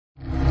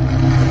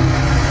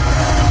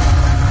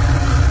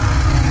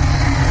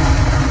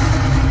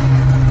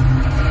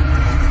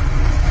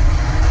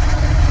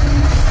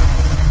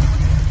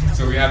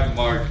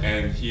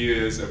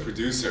a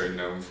producer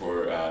known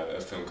for a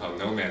film called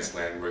No Man's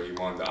Land, where he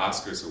won the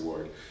Oscars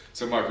award.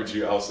 So Marc, would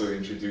you also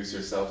introduce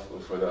yourself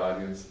for the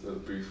audience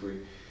briefly?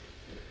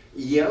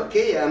 Yeah,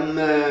 okay.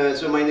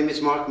 So my name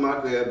is Marc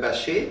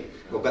Baschet,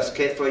 or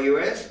Baschet for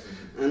US,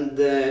 and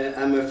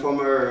I'm a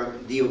former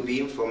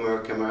DOP,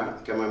 former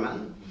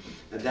cameraman.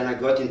 And then I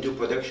got into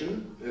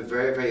production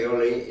very, very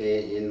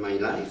early in my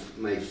life.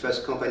 My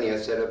first company, I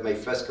set up my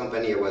first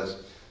company, I was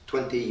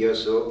 20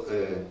 years old,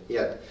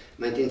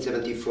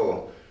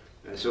 1974.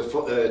 So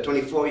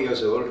 24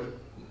 years old,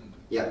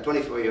 yeah,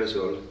 24 years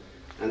old.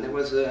 And there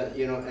was,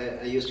 you know,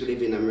 I used to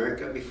live in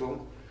America before,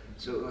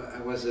 so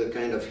I was a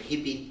kind of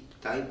hippie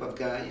type of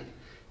guy,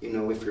 you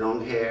know, with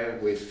long hair,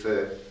 with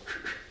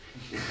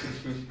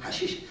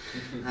hashish.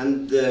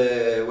 And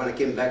when I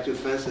came back to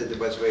France, it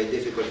was very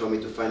difficult for me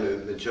to find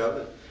a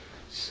job.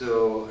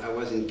 So I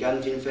was in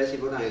Cannes Film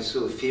Festival, and I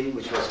saw a film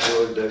which was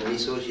called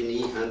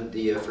Misogyny and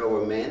the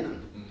Flower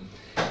Man.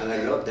 And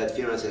I loved that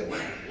film. I said,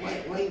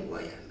 why?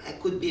 I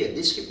could be a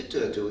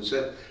distributor too.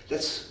 So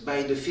let's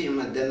buy the film,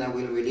 and then I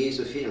will release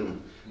the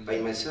film by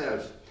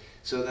myself.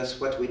 So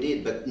that's what we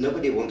did. But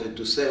nobody wanted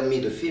to sell me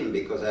the film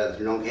because I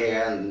had long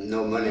hair and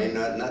no money,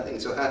 nothing.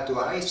 So I had to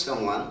hire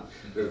someone,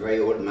 a very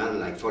old man,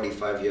 like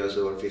 45 years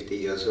old, 50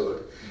 years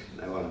old.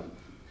 Now I'm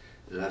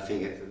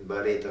laughing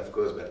about it, of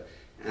course.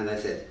 And I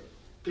said,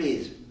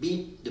 please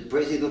be the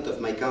president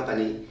of my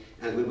company,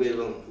 and we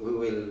will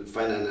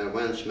find an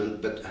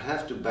arrangement, but I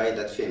have to buy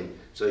that film.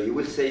 So you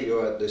will say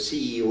you're the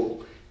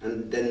CEO,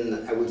 and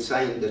then I will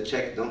sign the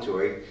check, don't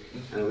worry,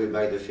 and we'll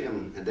buy the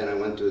film. And then I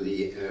went to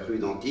the Rue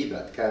d'Antibes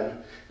at Cannes,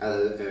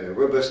 a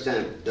rubber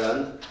stamp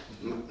done.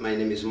 My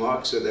name is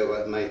Marc, so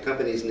my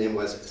company's name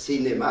was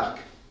Marc.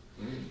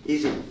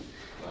 Easy.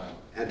 Wow.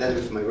 And then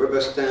with my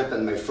rubber stamp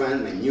and my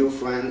friend, my new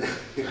friend,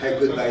 I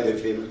could buy the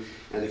film,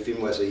 and the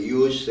film was a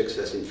huge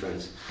success in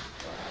France.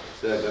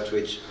 So I got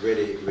rich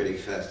really, really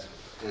fast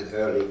and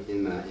early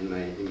in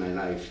my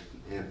life.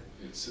 Yeah.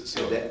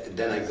 So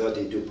then I got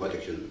into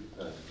production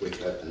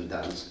with up and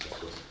downs, of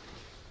course.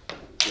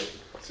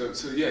 Yeah.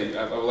 So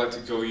yeah, I would like to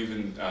go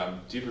even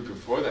deeper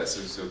before that.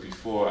 So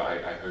before I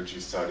heard you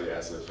started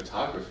as a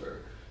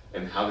photographer,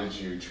 and how did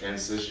you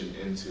transition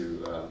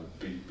into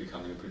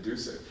becoming a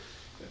producer?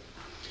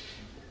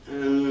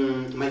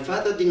 Yeah. My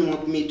father didn't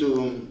want me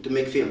to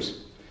make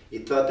films. He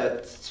thought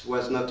that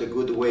was not a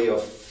good way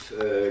of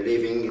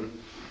living,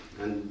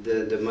 and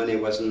the money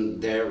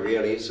wasn't there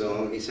really.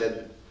 So he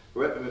said,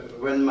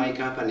 run my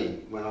company.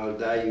 When I'll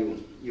die,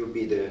 you'll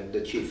be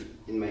the chief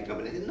in my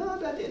company. I said, no,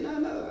 Daddy,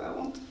 no, I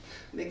won't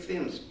make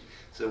films.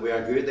 So we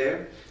agreed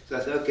there. So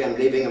I said, okay, I'm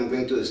leaving, I'm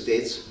going to the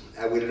States.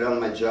 I will learn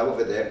my job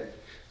over there.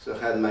 So I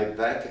had my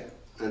pack,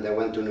 and I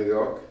went to New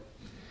York.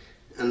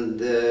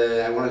 And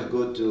I wanted to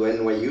go to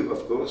NYU,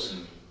 of course.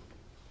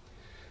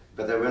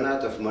 But I ran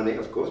out of money,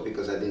 of course,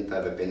 because I didn't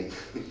have a penny.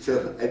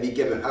 So I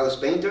became a house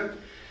painter.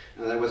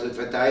 And I was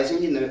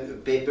advertising in a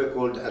paper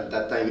called, at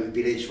that time,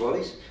 Village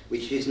Voice,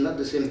 which is not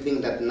the same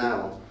thing that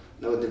now.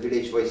 Now the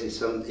Village Voice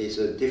is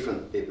a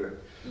different paper.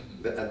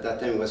 But at that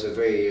time it was a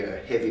very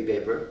heavy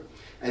paper.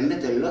 I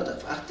met a lot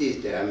of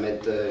artists there. I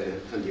met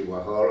Andy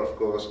Warhol, of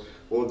course,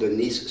 all the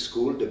Nice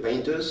school, the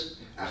painters,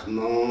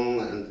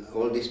 Armand and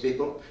all these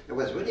people. I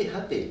was really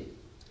happy.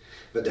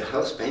 But the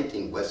house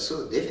painting was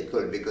so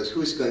difficult because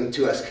who's going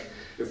to ask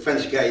a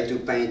French guy to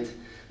paint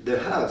the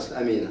house?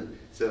 I mean,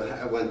 so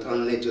I went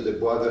only to the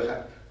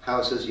border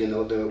houses, you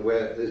know,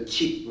 where the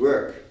cheap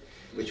work,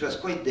 which was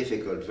quite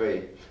difficult,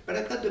 very. But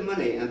I got the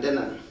money, and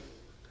then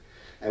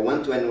I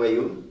went to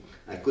NYU.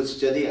 I could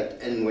study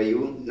at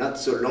NYU, not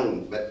so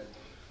long, but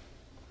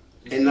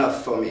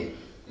enough for me.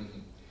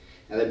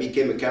 And I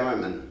became a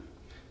cameraman.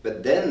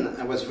 But then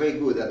I was very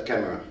good at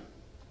camera.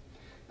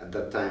 At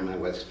that time I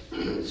was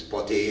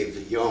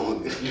sportive,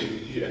 young.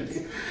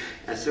 Yes.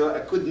 And so I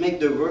could make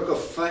the work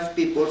of 5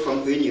 people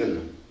from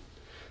Union.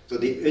 So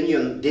the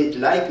Union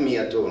didn't like me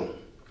at all.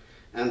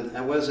 And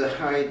I was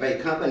hired by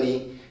a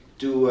company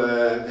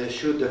to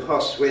shoot the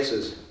horse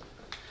races.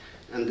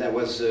 And I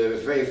was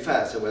very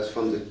fast. I was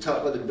from the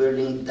top of the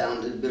building,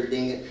 down the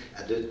building,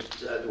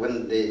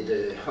 when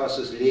the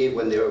horses leave,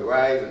 when they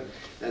arrive.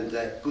 And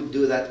I could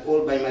do that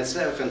all by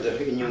myself, and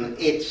the Union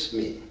hates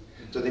me.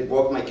 So they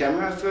broke my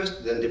camera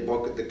first, then they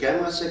broke the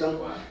camera second,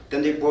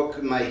 then they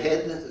broke my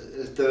head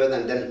third,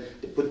 and then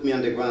they put me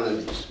on the ground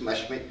and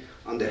smashed me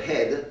on the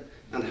head.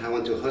 And I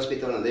went to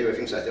hospital and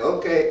everything, so I said,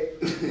 okay,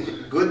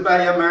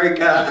 goodbye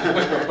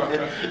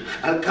America.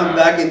 I'll come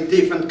back in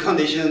different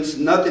conditions,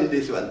 not in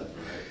this one. Right.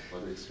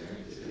 What an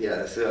experience.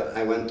 Yeah, so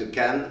I went to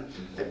Cannes,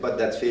 I bought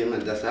that film,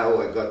 and that's how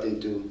I got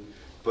into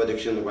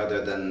production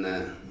rather than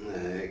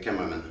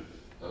cameraman.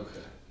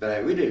 Okay. But I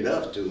really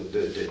love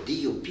the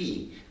DOP,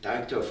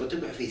 director of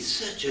photography, is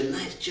such a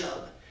nice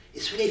job.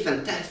 It's really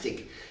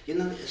fantastic. You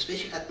know,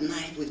 especially at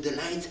night with the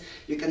lights,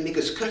 you can make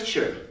a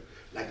sculpture.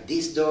 Like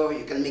this door,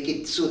 you can make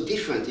it so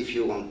different if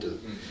you want to.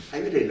 I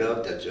really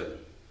love that job.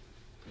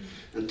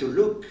 And to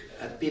look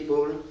at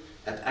people,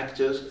 at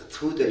actors,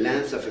 through the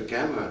lens of a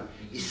camera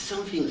is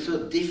something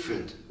so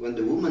different. When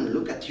the woman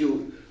look at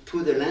you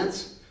through the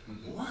lens,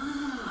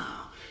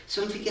 wow!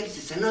 something else.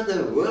 It's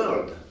another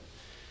world.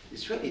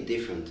 It's really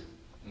different.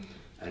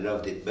 Mm-hmm. I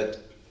loved it,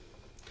 but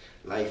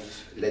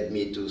life led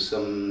me to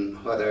some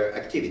other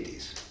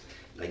activities,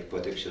 like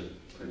production.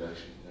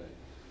 Production, right.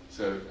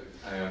 So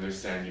I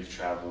understand you've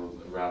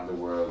traveled around the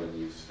world and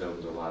you've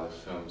filmed a lot of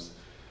films.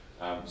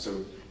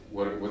 So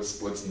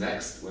what's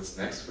next? What's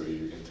next for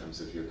you in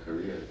terms of your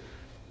career?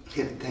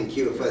 Thank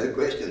you for the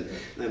question.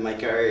 Yeah. My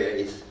career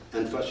is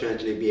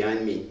unfortunately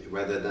behind me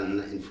rather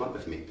than in front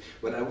of me.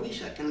 But I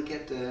wish I can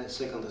get a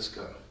second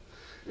Oscar.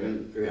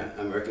 Yeah,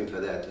 I'm working for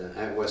that.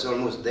 I was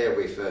almost there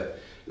with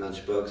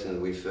Lunchbox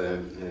and with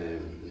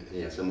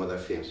yeah, some other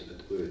films,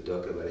 but we will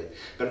talk about it.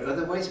 But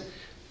otherwise,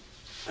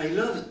 I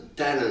love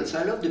talents.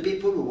 I love the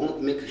people who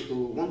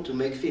want to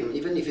make film,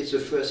 even if it's the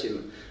first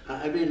film.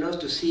 I really love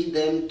to see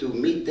them, to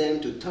meet them,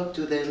 to talk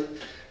to them.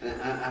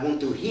 I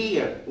want to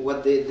hear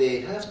what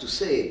they have to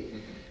say,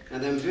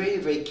 and I'm very,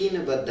 very keen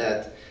about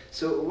that.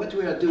 So what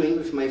we are doing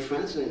with my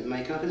friends and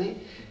my company,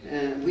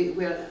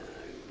 we are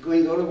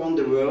going all around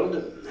the world,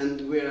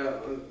 and we are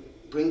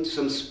going to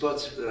some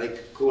spots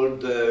like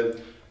called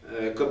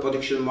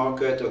co-production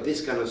market or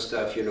this kind of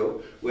stuff, you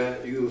know,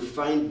 where you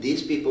find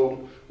these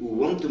people who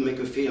want to make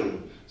a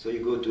film. So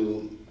you go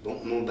to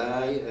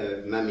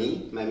Mumbai,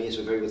 Mami is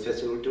a very good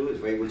festival too, a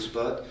very good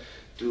spot.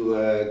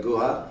 To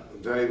Goa,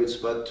 very good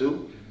spot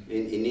too,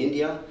 in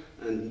India.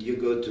 And you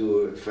go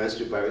to France,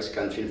 to Paris,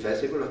 Cannes Film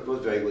Festival, of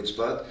course, very good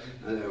spot.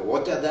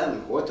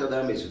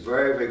 Rotterdam is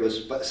very, very good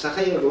spot.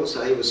 Sarajevo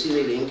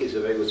Cinelink is a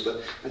very good spot.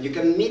 And you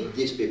can meet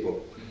these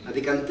people, and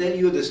they can tell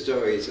you the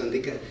stories. And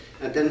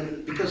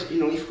then, because, you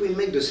know, if we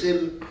have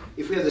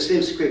the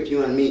same script,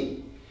 you and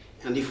me,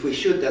 and if we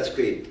shoot that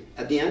script,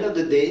 at the end of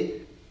the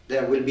day,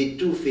 there will be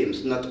two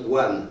films, not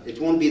one. It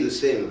won't be the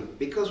same,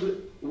 because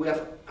we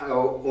have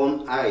our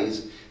own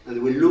eyes,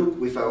 and we look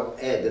with our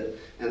head,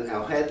 and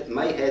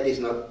my head is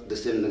not the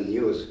same than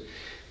yours.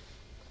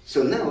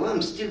 So now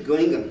I'm still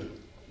going on.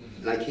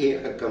 Like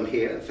here, I come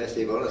here, a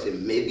festival, I say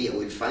maybe I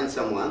will find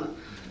someone,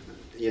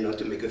 you know,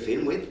 to make a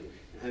film with,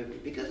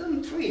 because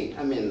I'm free.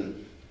 I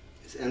mean,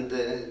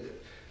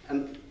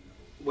 and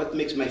what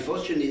makes my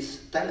fortune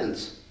is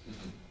talents.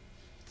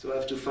 So I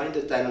have to find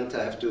the talent,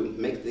 I have to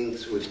make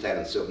things with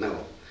talent. So now,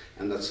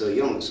 I'm not so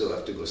young, so I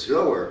have to go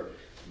slower,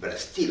 but I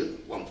still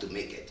want to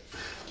make it.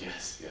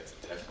 Yes,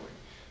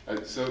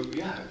 definitely. So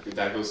yeah,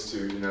 that goes to,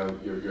 you know,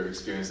 your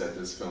experience at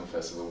this film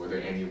festival. Were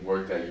there any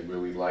work that you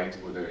really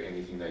liked? Were there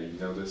anything that you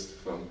noticed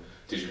from?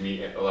 Did you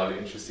meet a lot of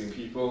interesting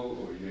people,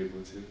 or were you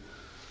able to?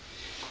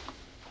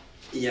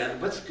 Yeah,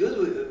 what's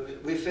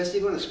good with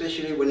festival,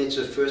 especially when it's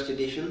a first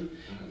edition,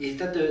 is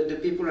that the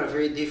people are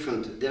very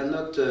different. They are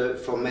not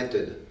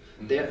formatted.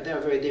 They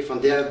are very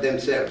different. They are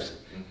themselves.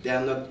 They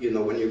are not, you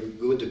know, when you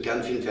go to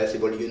Cannes Film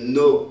Festival, you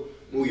know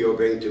who you're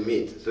going to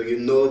meet. So you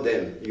know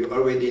them. You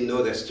already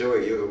know their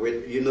story.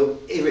 You know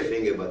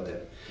everything about them.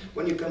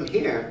 When you come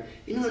here,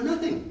 you know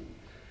nothing.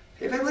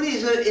 Everybody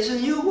is a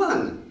new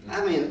one.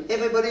 I mean,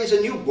 everybody is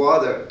a new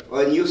brother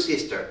or a new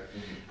sister.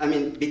 I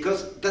mean,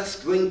 because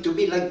that's going to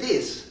be like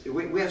this.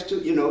 We have to,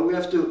 you know, we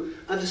have to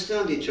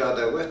understand each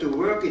other. We have to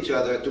work each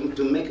other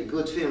to make a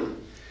good film.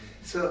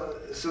 So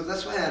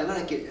that's why I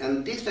like it.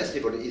 And this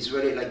festival is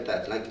really like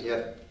that. Like, you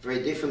have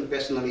very different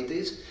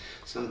personalities.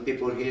 Some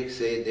people here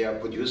say they are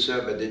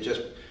producer, but they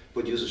just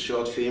produce a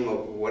short film or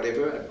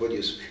whatever. I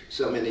produce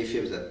so many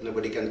films that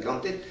nobody can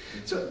count it.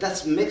 So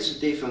that makes a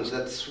difference.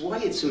 That's why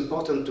it's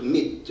important to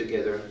meet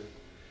together.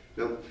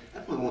 You know, I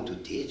don't want to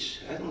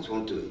teach. I don't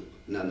want to.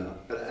 No.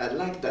 But I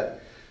like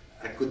that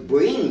I could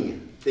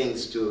bring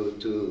things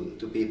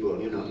to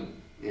people. You know.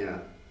 Yeah.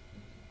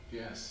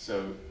 Yes.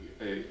 So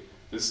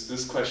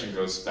this question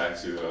goes back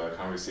to a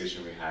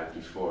conversation we had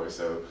before.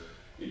 So.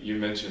 You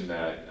mentioned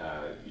that,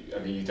 I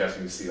mean, you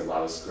definitely see a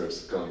lot of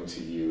scripts going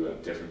to you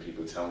of different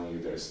people telling you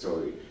their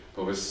story.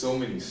 But with so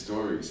many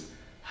stories,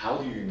 how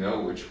do you know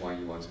which one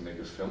you want to make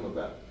a film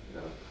about? You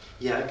know?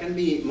 Yeah, I can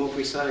be more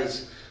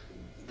precise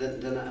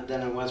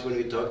than I was when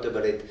we talked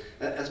about it.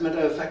 As a matter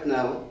of fact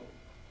now,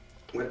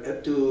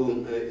 up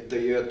to the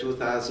year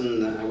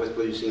 2000, I was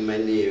producing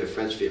mainly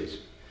French films.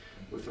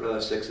 With a lot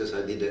of success,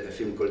 I did a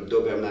film called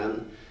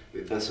Doberman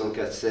with Vincent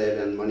Cassel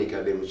and Monica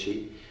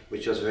Bellucci,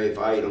 which was a very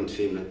violent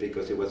film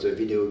because it was a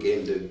video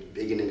game, the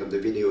beginning of the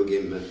video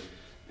game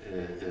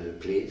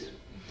plays.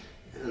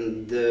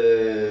 And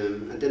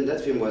then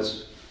that film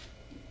was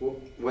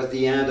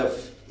the end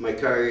of my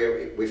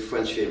career with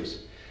French films.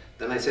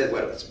 Then I said,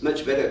 well, it's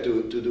much better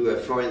to do a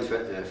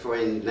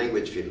foreign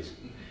language films.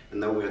 And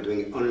now we are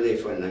doing only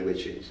foreign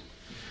language films.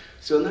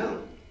 So now,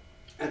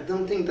 I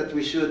don't think that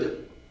we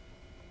should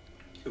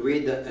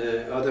read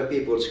other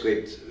people's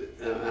scripts.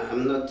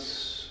 I'm not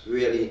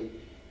really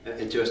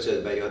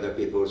interested by other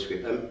people's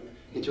script. I'm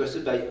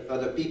interested by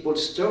other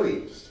people's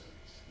stories,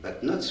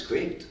 but not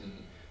script.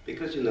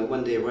 Because, you know,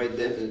 when they write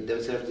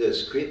themselves the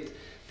script,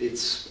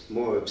 it's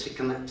more a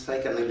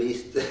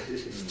psychoanalyst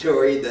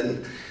story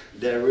than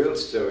their real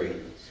story.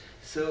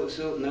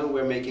 So now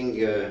we're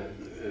making a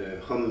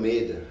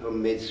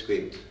homemade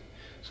script.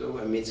 So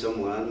I meet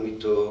someone, we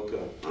talk,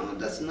 oh,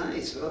 that's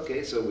nice,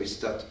 okay, so we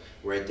start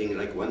writing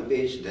like 1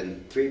 page,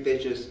 then 3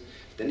 pages,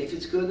 then if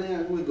it's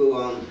good, we go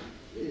on.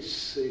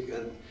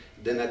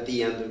 Then at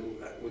the end,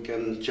 we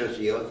can change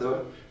the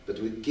author, but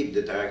we keep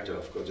the director,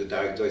 of course. The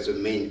director is the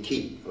main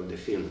key of the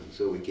film,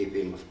 so we keep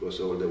him, of course,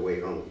 all the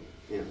way around.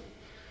 Yeah.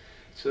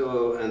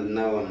 So, and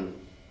now I'm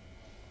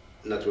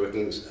not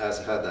working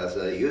as hard as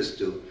I used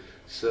to,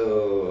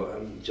 so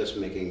I'm just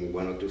making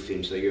 1 or 2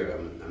 films a year.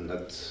 I'm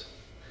not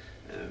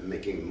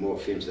making more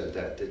films than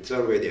that. It's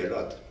already a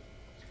lot.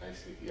 I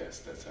see. Yes,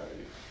 that's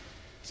already.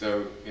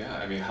 So yeah,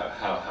 I mean,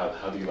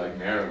 how do you like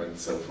Maryland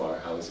so far?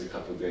 How was your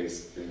couple of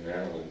days in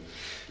Maryland?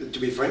 To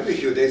be frank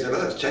with you, there's a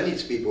lot of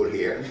Chinese people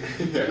here,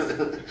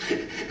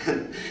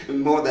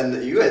 more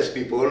than US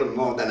people,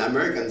 more than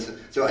Americans.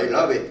 So I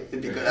love it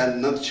because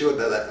I'm not sure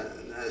that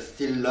I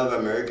still love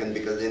American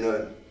because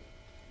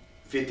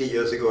 50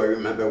 years ago I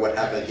remember what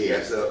happened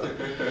here. So,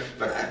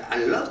 but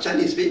I love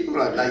Chinese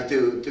people. I'd like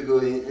to go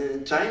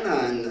in China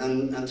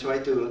and try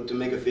to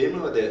make a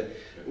film over there.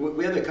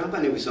 We have a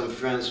company with some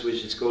friends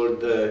which is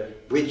called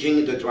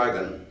Bridging the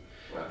Dragon.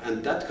 Wow.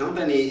 And that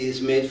company is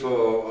made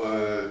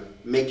for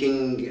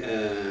making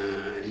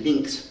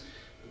links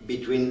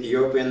between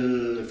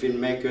European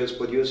filmmakers,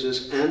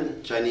 producers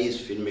and Chinese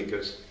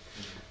filmmakers.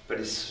 But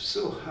it's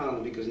so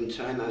hard because in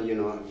China, I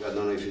don't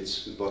know if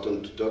it's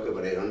important to talk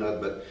about it or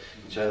not, but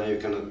in China you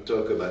cannot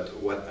talk about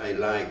what I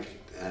like.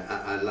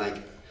 I like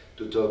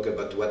to talk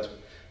about what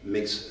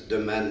makes the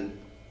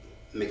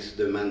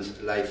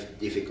man's life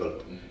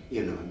difficult.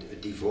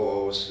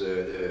 Divorce,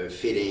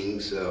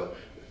 feelings, or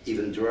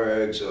even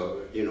drugs,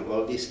 or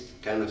all this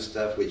kind of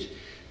stuff which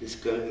is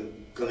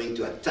coming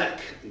to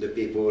attack the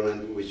people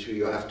and which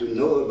you have to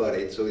know about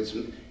it. So it's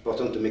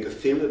important to make a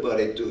film about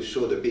it to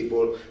show the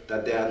people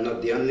that they are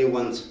not the only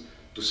ones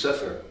to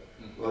suffer.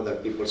 Other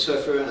people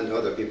suffer and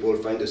other people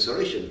find a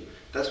solution.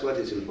 That's what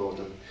is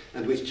important.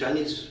 And with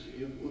Chinese,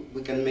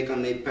 we can make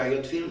only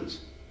period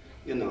films,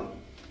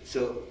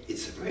 So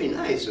it's very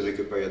nice to make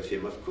a period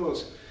film, of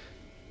course,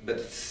 but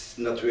it's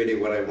not really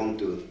what I want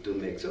to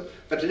make. So,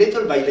 but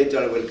little by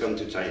little I will come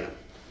to China.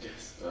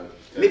 Yes.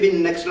 Maybe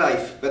in next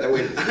life, but I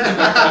will.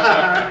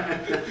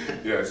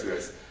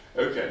 Yes.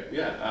 Okay,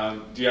 yeah.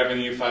 Do you have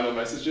any final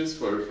messages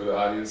for the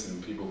audience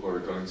and people who are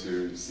going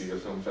to see the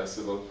film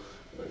festival?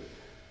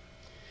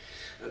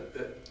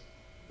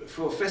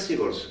 For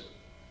festivals,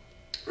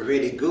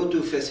 really go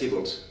to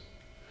festivals,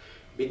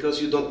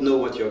 because you don't know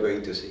what you're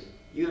going to see.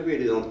 You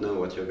really don't know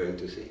what you're going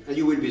to see, and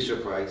you will be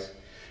surprised.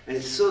 And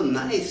it's so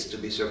nice to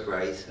be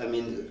surprised. I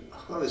mean,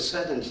 all of a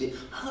sudden you see,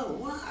 oh,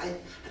 wow, I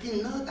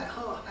didn't know that,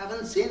 oh, I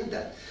haven't seen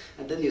that.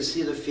 And then you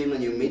see the film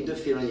and you meet the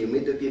film and you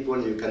meet the people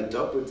and you can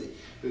talk with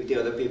the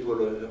other people,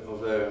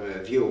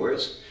 other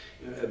viewers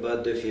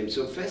about the film.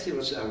 So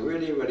festivals are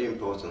really, really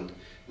important.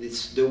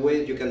 It's the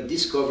way you can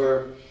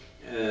discover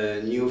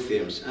new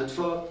films. And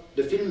for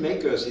the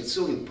filmmakers, it's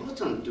so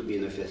important to be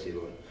in a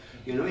festival.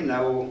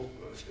 Now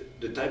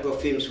the type of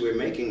films we're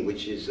making,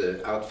 which is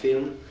art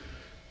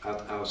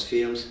house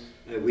films,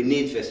 we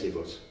need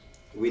festivals.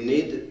 We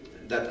need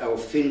that our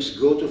films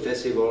go to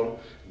festival,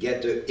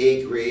 get an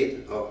A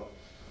grade, or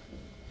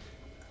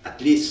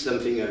at least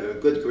something, a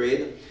good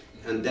grade,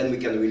 and then we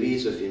can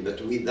release a film.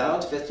 But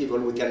without festival,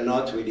 we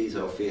cannot release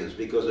our films,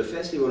 because the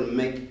festival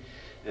make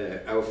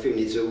our film,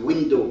 it's a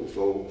window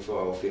for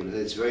our film, and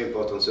it's very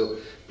important. So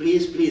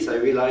please, I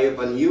rely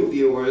upon you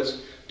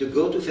viewers to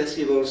go to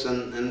festivals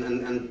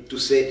and to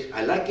say,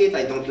 I like it,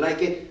 I don't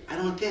like it, I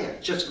don't care.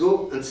 Just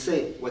go and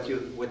say what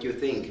you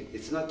think.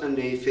 It's not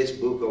only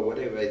Facebook or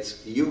whatever,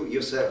 it's you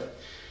yourself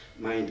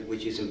mind,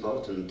 which is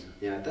important.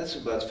 Yeah, that's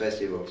about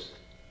festivals.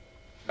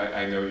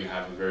 I know you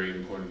have a very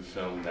important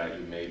film that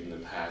you made in the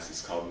past.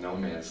 It's called No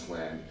Man's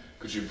Land.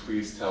 Could you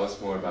please tell us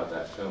more about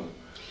that film?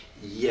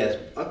 Yes,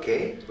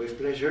 okay, with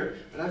pleasure.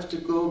 I have to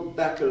go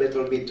back a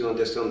little bit to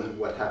understand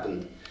what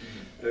happened.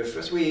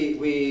 First,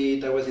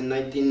 that was in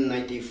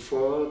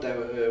 1994,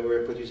 we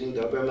were producing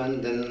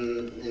Doberman. Then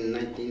in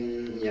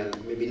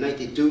maybe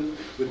 92,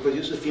 we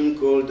produced a film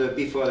called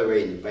Before the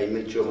Rain by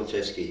Milcho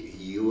Manchevsky.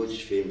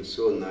 Huge film,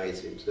 so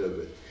nice film, so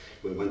good.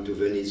 We went to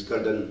Venice,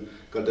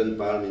 Golden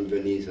Palm in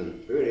Venice,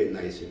 and really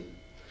nice film.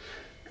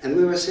 And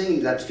we were saying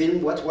in that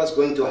film what was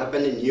going to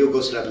happen in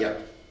Yugoslavia.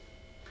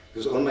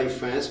 Because all my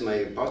friends,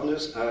 my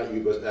partners are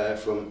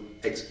from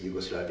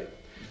ex-Yugoslavia.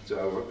 So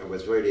I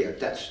was really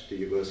attached to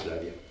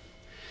Yugoslavia.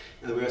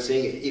 And we were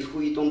saying, if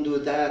we don't do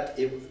that,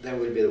 there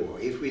will be a war.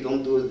 If we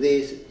don't do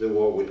this, the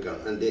war will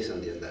come, and this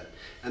and this and that.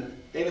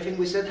 And everything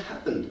we said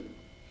happened.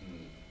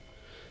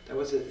 That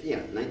was,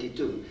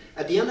 92.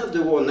 At the end of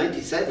the war,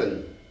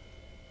 97,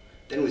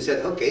 then we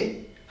said,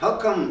 okay, how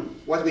come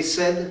what we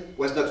said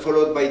was not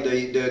followed by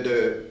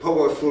the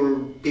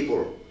powerful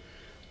people?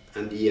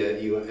 And the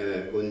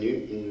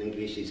ONU, in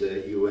English is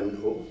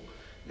UNO,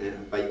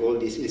 by all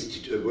these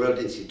world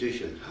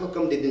institutions. How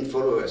come they didn't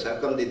follow us? How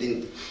come they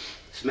didn't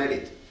smell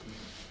it?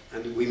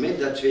 And we made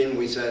that film.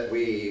 We said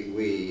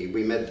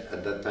we met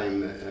at that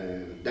time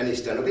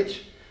Denis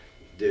Stanovic,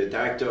 the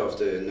director of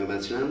the No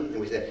Man's Land,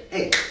 and we said,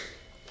 hey,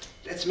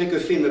 let's make a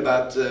film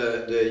about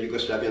the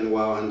Yugoslavian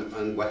war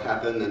and what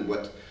happened and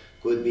what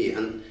could be.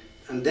 And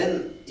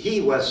then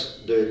he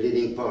was the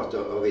leading part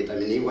of it. I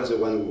mean, he was the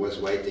one who was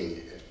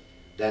writing.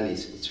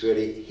 Dennis, it's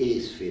really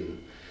his film.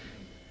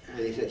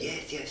 And he said,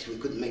 yes, yes, we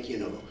could make, you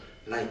know,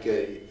 like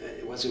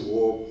it was a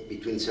war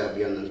between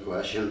Serbian and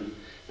Croatian,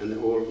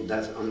 and all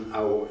that on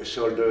our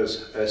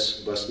shoulders,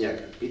 us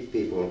Bosniak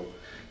people.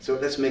 So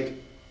let's make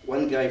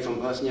one guy from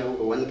Bosnia,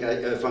 one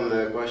guy from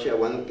Croatia,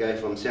 one guy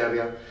from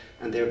Serbia,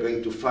 and they're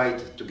going to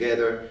fight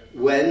together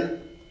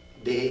when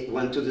they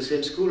went to the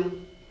same school,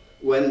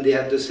 when they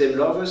had the same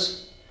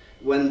lovers,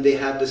 when they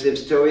had the same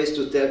stories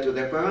to tell to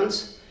their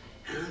parents,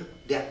 and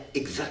they're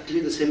exactly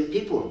the same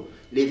people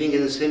living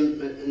in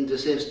the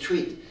same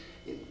street.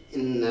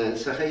 In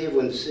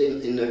Sarajevo,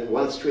 in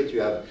one street,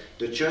 you have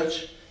the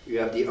church, you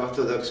have the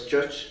Orthodox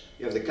church,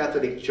 you have the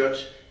Catholic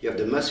church, you have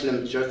the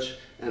Muslim church,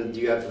 and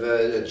you have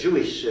a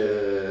Jewish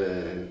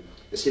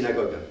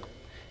synagogue.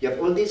 You have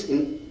all this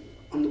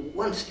on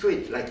one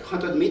street, like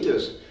 100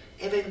 meters.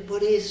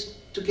 Everybody is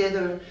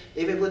together.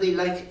 Everybody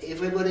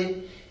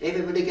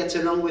gets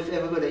along with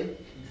everybody.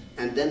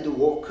 And then the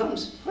war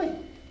comes.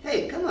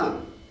 Hey, come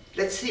on,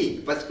 let's see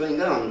what's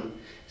going on.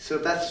 So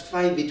that's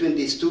fight between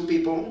these two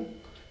people.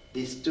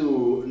 These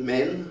two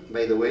men,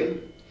 by the way,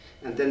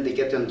 and then they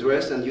get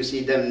undressed and you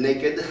see them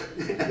naked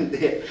and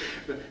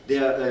they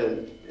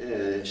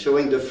are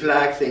showing the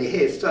flag saying,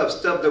 hey,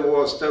 stop the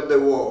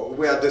war,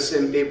 we are the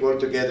same people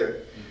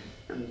together.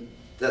 And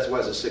that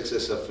was a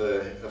success of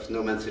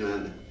No Man's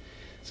Land.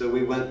 So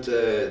we went,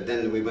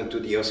 then we went to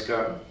the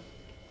Oscar.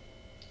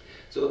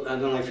 So I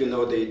don't know if you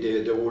know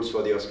the rules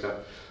for the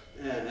Oscar.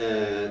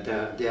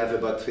 They have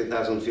about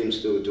 3,000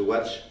 films to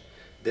watch.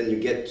 Then you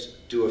get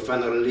to a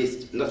final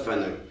list, not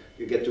final,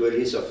 you get to a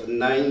list of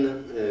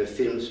 9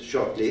 films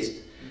short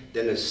list,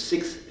 then a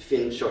 6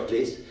 film short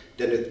list,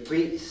 then a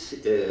 3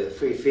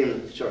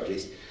 film short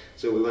list.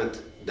 So we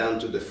went down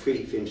to the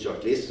 3 film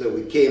short list. So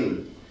we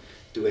came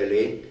to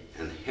LA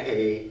and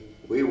hey,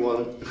 we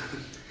won.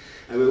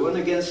 And we won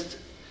against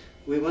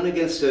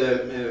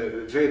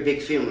a very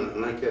big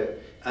film like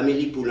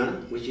Amélie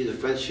Poulain, which is a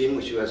French film,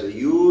 which was a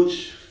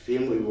huge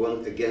film. We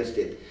won against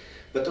it.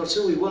 But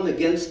also we won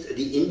against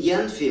the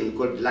Indian film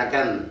called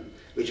Lagan,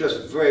 which was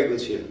a very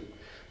good film.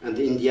 And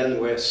the Indians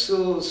were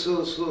so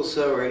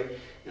sorry.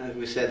 And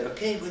we said,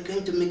 okay, we're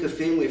going to make a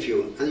film with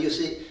you. And you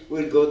see,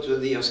 we'll go to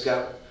the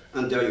Oscar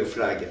under your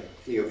flag,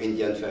 your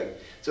Indian flag.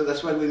 So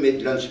that's why we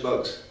made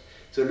Lunchbox.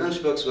 So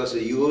Lunchbox was a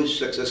huge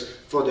success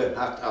for the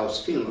art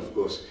house film, of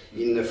course.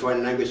 In the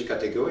foreign language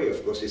category,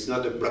 of course, it's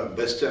not a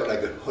blockbuster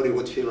like a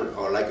Hollywood film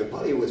or like a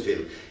Bollywood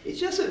film. It's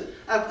just an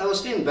art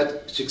house film,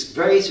 but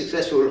very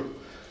successful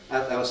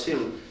art house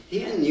film.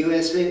 Here in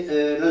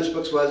USA,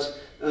 Lunchbox was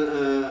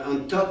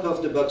on top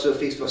of the box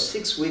office for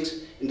 6 weeks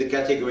in the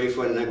category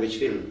foreign language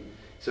film.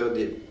 So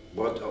they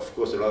brought, of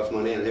course, a lot of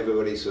money and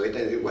everybody saw it.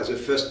 And it was the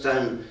first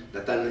time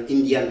that an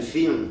Indian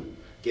film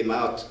came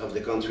out of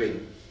the country.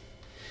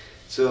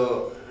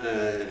 So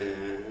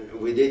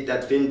we did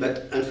that film,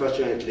 but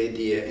unfortunately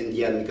the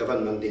Indian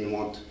government didn't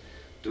want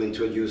to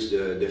introduce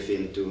the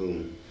film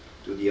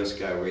to the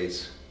Oscar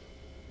race.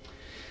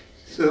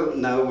 So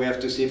now we have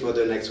to see for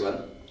the next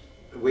one.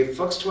 With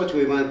Foxtrot,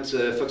 we went,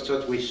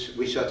 Foxtrot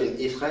we shot in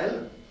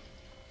Israel,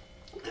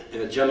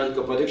 a German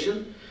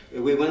co-production.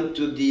 We went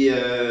to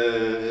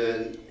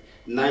the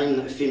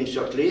 9 film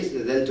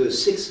shortlist, then to a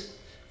 6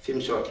 film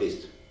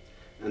shortlist.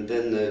 And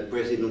then the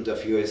president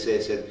of USA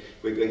said,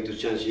 we're going to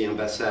change the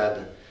embassy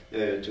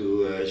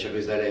to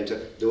Jerusalem. So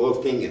the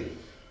whole thing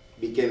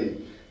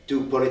became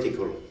too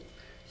political,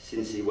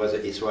 since it was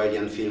an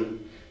Israeli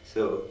film.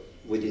 So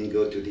we didn't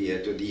go to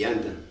the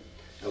end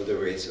of the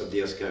race, of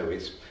the Oscar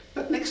race.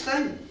 But next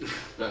time.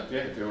 But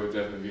yeah, there will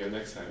definitely be a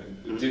next time.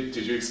 Mm-hmm. Did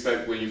you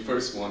expect, when you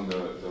first won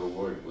the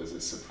award, was it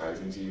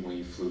surprising to you when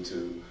you flew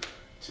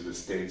to the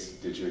States?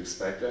 Did you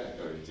expect that,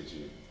 or did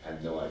you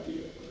have no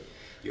idea?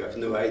 You have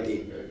no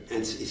idea, right.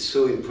 And it's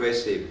so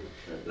impressive.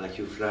 Right. Like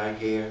you fly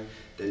here,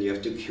 then you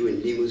have to queue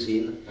in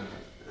limousine,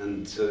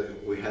 and so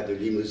we had a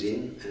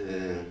limousine,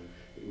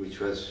 which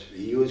was a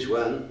huge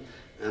one,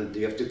 and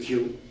you have to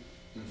queue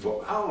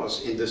for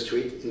hours in the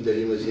street, in the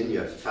limousine. You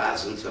have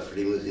thousands of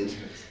limousines.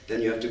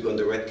 Then you have to go on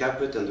the red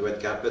carpet, and the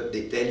red carpet,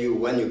 they tell you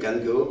when you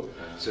can go,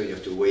 so you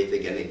have to wait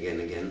again.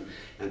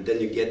 And then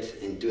you get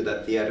into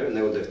that theater.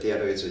 Now the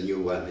theater is a new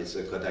one, it's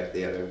a Kodak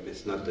theater.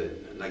 It's not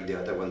like the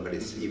other one, but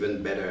it's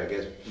even better, I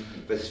guess.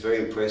 But it's very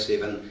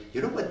impressive. And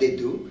you know what they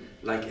do?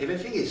 Like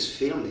everything is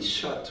filmed, is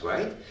shot,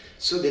 right?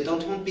 So they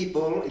don't want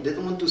people, they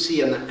don't want to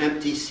see an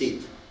empty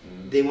seat.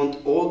 They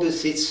want all the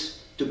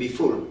seats to be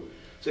full.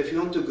 So if you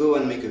want to go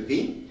and make a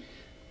pee,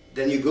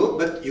 then you go,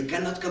 but you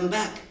cannot come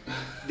back.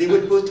 They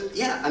will put,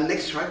 an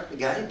extra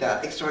guy,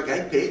 the extra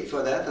guy paid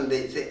for that, and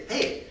they say,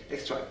 hey,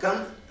 extra,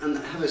 come and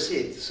have a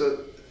seat.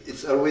 So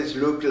it's always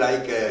look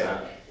like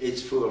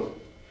it's full.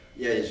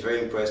 Yeah, it's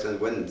very impressed, and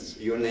when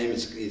your name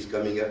is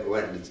coming up,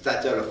 when the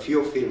title of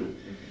your film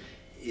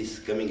is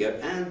coming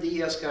up, and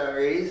the Oscar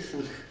is,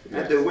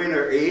 and the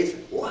winner is,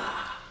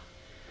 wow,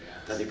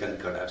 that you can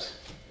collapse.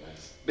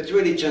 Yes. But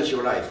really changed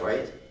your life,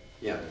 right?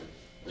 Yeah,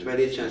 it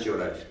really changed your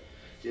life.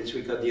 Since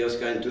we got the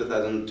Oscar in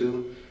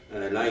 2002,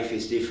 life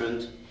is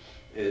different,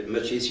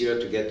 much easier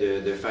to get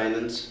the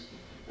finance.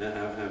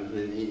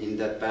 In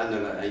that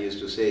panel, I used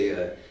to say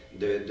that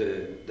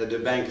the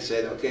bank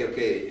said, okay,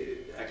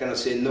 I cannot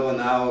say no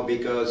now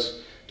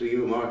because to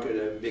you, Marc,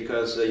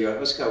 because you're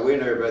an Oscar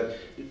winner, but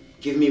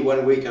give me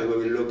 1 week and we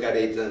will look at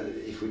it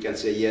and if we can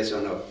say yes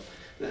or no.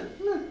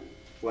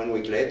 1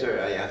 week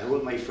later, I had all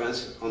my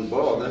friends on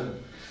board.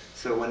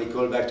 So when he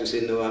called back to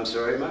say, no, I'm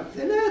sorry, Marc, I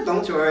said, no,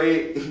 don't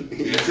worry,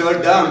 it's all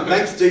done,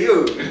 thanks to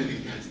you.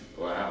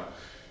 Wow.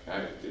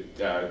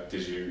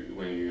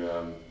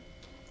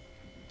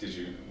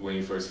 When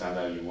you first found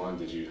out you won,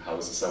 how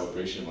was the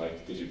celebration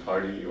like? Did you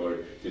party, or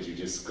did you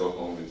just go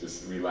home and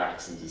just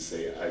relax and just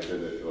say, I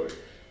did it, or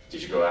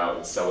did you go out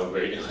and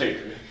celebrate? Like,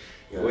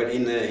 well,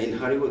 in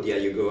Hollywood, yeah,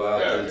 you go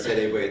out and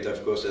celebrate,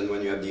 of course, and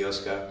when you have the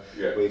Oscar,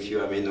 with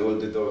you, I mean, all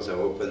the doors are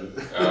open.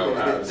 Oh,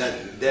 wow.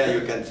 There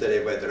you can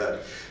celebrate a lot.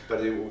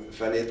 But the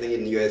funny thing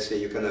in the USA,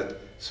 you cannot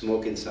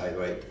smoke inside,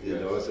 right?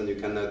 Indoors, and you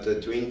cannot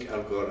drink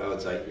alcohol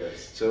outside.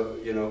 Yes. So,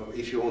 you know,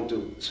 if you want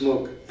to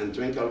smoke and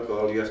drink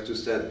alcohol, you have to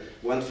stand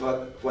one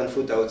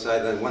foot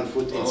outside and 1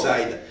 foot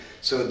inside.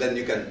 So then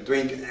you can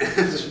drink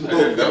and smoke. I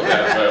didn't know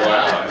that, but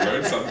wow, I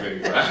learned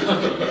something.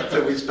 Wow.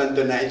 So we spent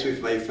the night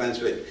with my friends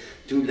with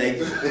 2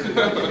 legs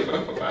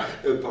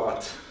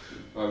apart.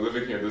 Well,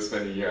 living here this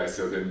many years, I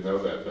still didn't know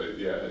that, but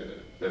yeah,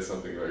 that's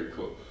something very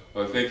cool.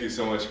 Well, thank you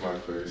so much,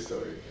 Marc, for your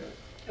story.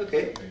 Yeah.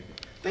 Okay.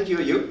 Thank you.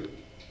 You?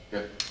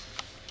 Yeah.